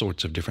all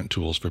sorts of different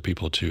tools for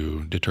people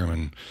to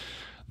determine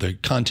the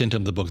content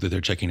of the book that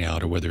they're checking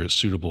out, or whether it's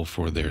suitable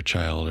for their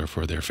child or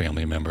for their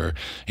family member.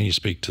 And you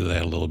speak to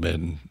that a little bit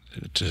and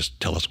just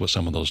tell us what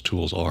some of those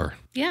tools are.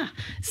 Yeah.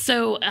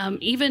 So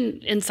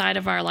even inside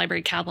of our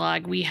library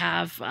catalog, we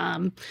have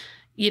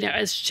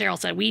as Cheryl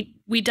said,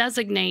 we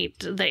designate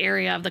the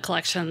area of the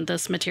collection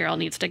this material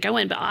needs to go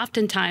in, but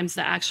oftentimes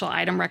the actual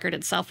item record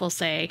itself will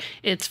say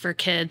it's for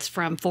kids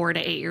from 4 to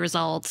 8 years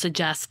old,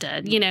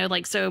 suggested,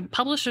 so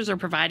publishers are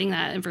providing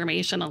that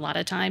information a lot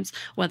of times,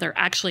 whether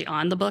actually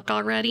on the book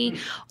already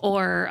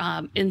or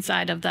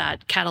inside of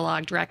that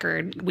cataloged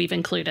record. We've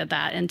included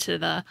that into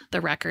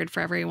the record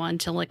for everyone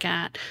to look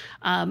at.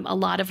 A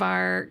lot of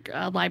our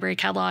library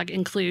catalog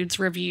includes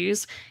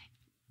reviews.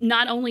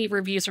 Not only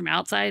reviews from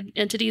outside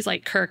entities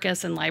like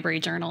Kirkus and Library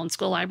Journal and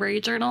School Library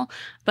Journal,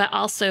 but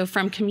also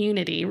from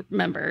community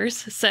members.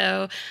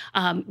 So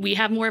we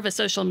have more of a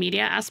social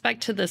media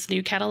aspect to this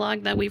new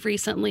catalog that we've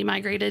recently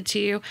migrated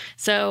to.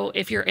 So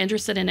if you're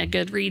interested in a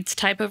Goodreads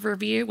type of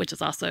review, which is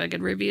also a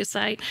good review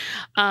site,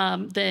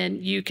 then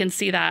you can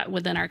see that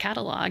within our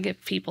catalog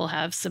if people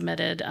have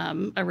submitted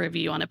a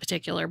review on a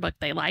particular book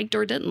they liked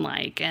or didn't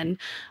like. And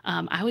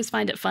I always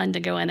find it fun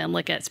to go in and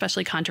look at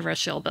especially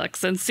controversial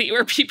books and see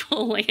where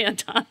people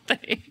land on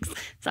things.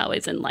 It's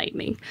always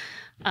enlightening.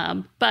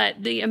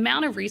 But the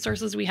amount of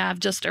resources we have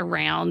just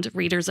around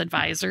reader's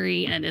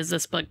advisory and is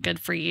this book good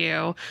for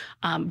you,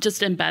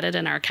 just embedded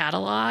in our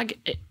catalog,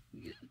 it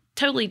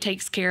totally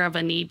takes care of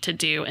a need to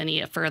do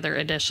any further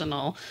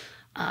additional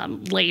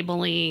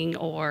labeling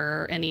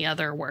or any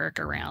other work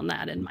around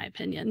that, in my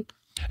opinion.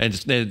 And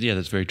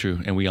that's very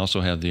true. And we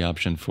also have the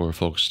option for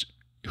folks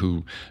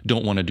who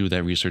don't want to do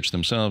that research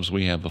themselves.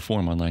 We have a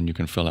form online you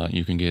can fill out.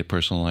 You can get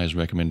personalized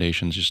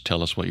recommendations. Just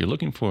tell us what you're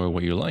looking for,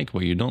 what you like,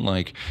 what you don't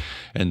like.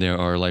 And there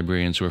are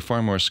librarians who are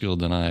far more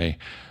skilled than I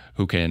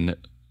who can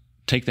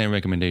take that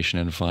recommendation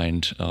and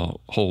find a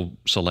whole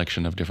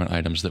selection of different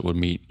items that would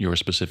meet your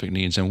specific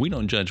needs. And we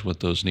don't judge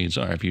what those needs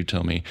are. If you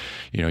tell me,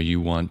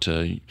 you want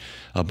a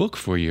book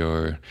for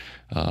your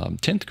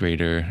 10th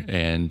grader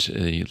and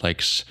he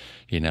likes,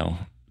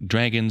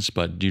 dragons,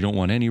 but you don't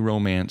want any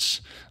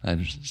romance.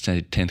 I'd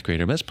say 10th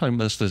grader, but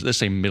let's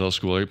say middle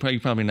schooler. You're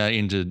probably not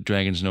into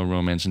dragons, no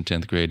romance in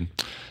 10th grade.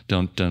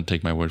 Don't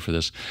take my word for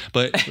this.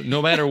 But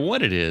no matter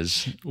what it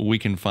is, we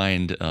can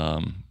find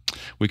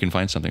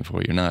something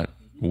for you. Not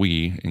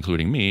we,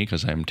 including me,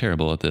 because I'm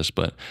terrible at this,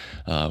 but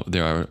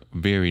there are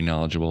very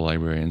knowledgeable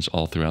librarians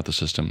all throughout the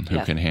system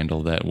who can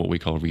handle that, what we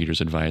call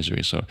reader's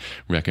advisory. So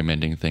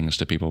recommending things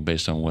to people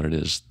based on what it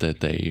is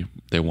that they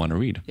want to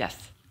read.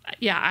 Yes.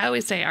 Yeah, I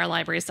always say our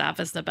library staff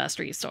is the best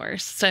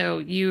resource. So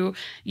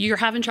you're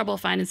having trouble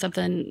finding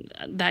something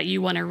that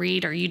you want to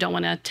read, or you don't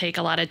want to take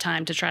a lot of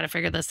time to try to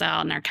figure this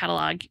out in our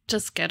catalog,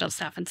 just go to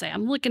staff and say,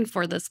 I'm looking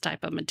for this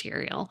type of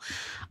material.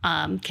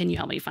 Can you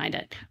help me find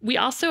it? We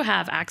also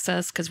have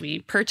access, because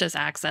we purchase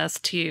access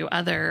to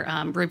other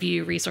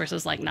review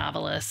resources like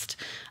Novelist.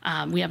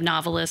 We have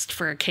Novelist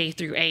for K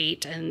through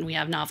 8, and we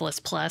have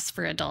Novelist Plus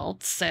for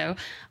adults. So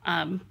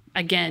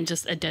again,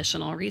 just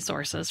additional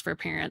resources for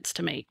parents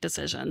to make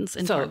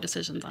informed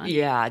decisions on.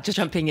 Yeah, just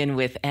jumping in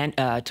with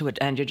to what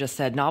Andrea just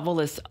said,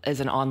 Novelist is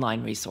an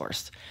online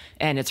resource,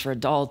 and it's for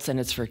adults and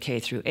it's for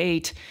K through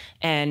 8,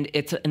 and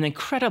it's an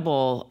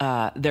incredible.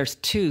 There's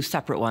 2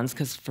 separate ones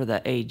because for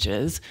the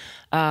ages,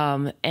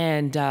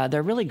 and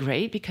they're really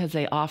great because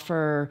they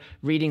offer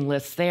reading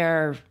lists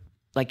there,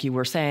 like you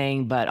were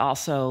saying, but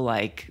also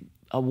like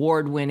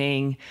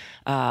award-winning,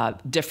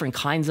 different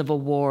kinds of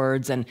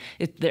awards. And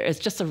it's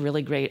just a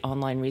really great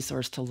online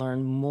resource to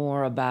learn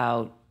more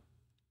about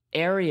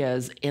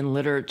areas in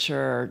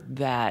literature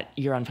that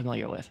you're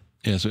unfamiliar with.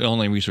 Yeah, so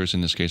online resource in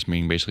this case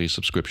meaning basically a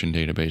subscription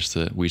database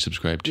that we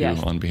subscribe to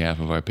on behalf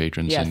of our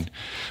patrons, and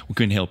we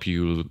can help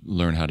you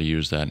learn how to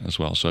use that as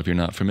well. So if you're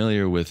not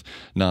familiar with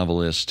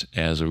Novelist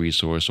as a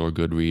resource, or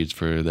Goodreads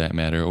for that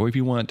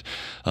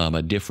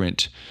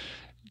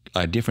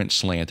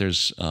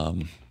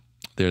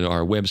there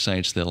are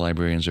websites that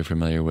librarians are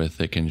familiar with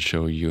that can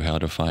show you how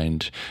to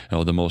find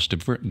the most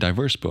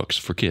diverse books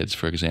for kids,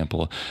 for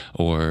example.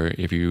 Or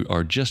if you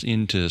are just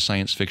into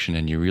science fiction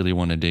and you really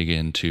want to dig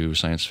into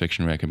science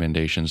fiction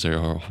recommendations, there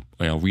are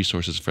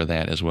resources for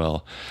that as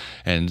well.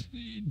 And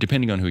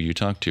depending on who you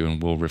talk to,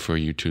 and we'll refer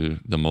you to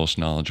the most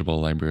knowledgeable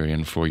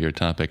librarian for your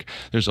topic,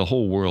 there's a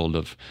whole world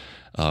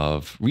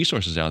of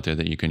resources out there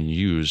that you can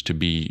use to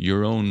be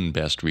your own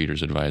best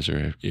reader's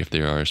advisor if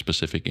there are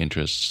specific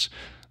interests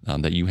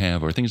that you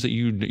have or things that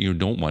you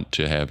don't want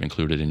to have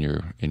included in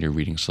your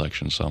reading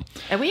selection. So,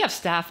 and we have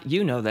staff,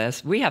 you know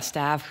this, we have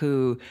staff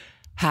who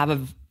have a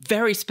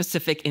very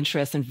specific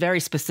interest in very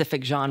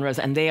specific genres,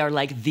 and they are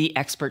like the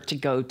expert to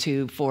go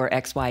to for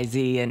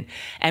XYZ,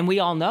 and we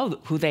all know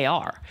who they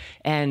are,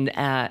 and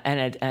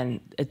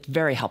it's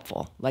very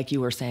helpful. Like you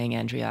were saying,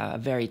 Andrea, a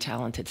very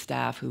talented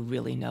staff who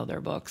really know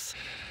their books.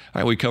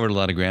 All right, we covered a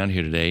lot of ground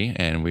here today,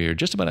 and we're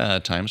just about out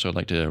of time, so I'd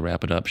like to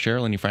wrap it up.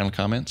 Cheryl, any final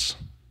comments?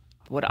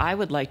 What I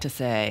would like to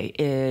say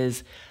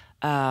is,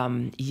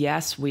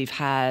 yes, we've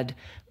had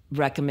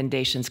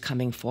recommendations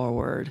coming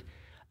forward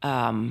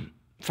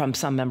from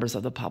some members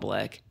of the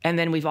public. And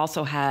then we've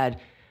also had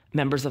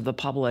members of the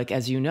public,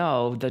 as you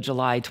know, the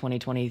July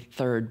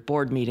 2023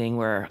 board meeting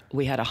where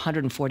we had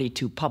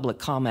 142 public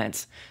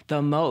comments,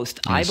 the most,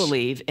 I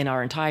believe, in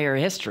our entire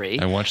history.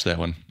 I watched that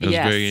one. It was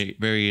very,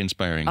 very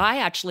inspiring. I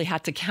actually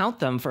had to count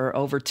them for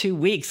over 2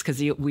 weeks because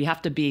we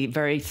have to be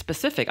very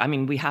specific. I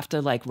mean, we have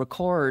to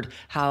record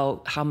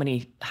how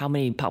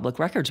many public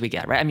records we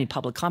get, right? I mean,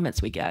 public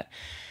comments we get.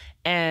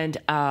 And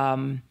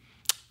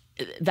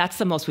that's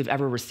the most we've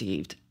ever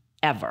received.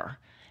 Ever.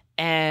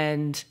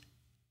 And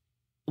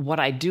what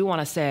I do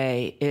want to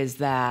say is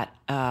that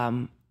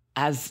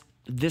as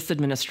this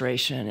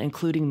administration,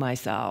 including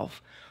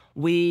myself,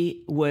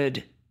 we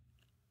would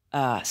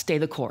stay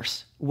the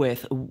course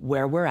with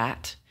where we're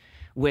at,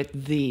 with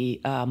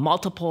the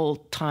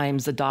multiple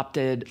times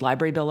adopted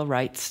Library Bill of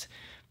Rights,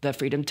 the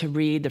freedom to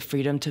read, the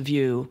freedom to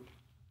view,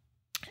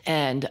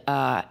 and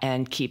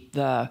keep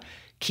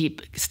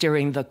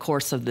steering the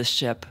course of this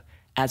ship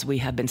as we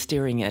have been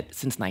steering it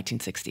since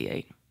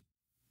 1968.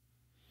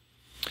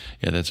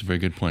 Yeah, that's a very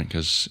good point,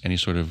 because any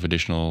sort of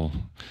additional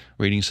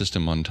rating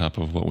system on top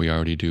of what we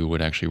already do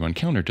would actually run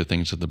counter to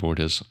things that the board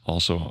has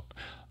also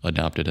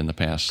adopted in the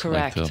past,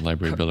 Correct. like the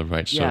Library Bill of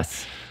Rights. Yes.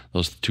 So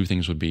those two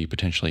things would be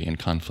potentially in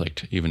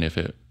conflict, even if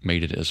it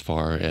made it as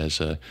far as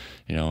a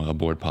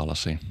board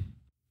policy.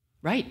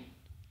 Right.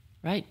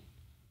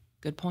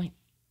 Good point.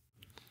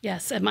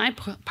 Yes, and my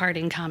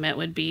parting comment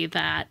would be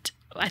that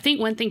I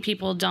think one thing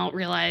people don't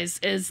realize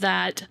is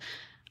that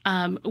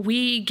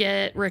we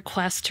get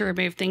requests to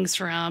remove things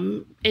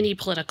from any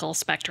political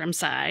spectrum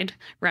side,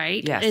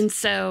 right? Yes. And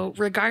so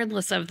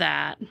regardless of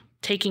that,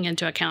 taking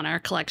into account our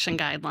collection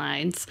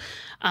guidelines,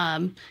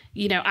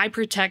 I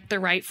protect the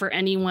right for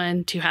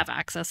anyone to have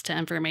access to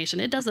information.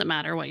 It doesn't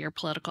matter what your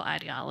political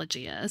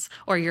ideology is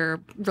or your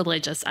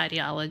religious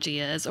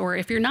ideology is, or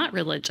if you're not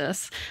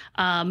religious.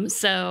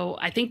 So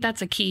I think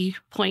that's a key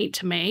point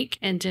to make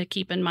and to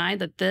keep in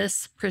mind that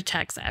this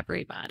protects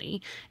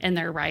everybody and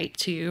their right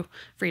to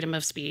freedom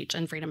of speech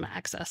and freedom to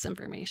access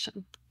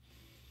information.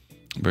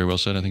 Very well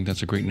said. I think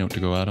that's a great note to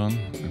go out on.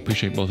 I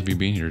appreciate both of you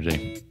being here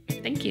today.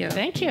 Thank you.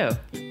 Thank you.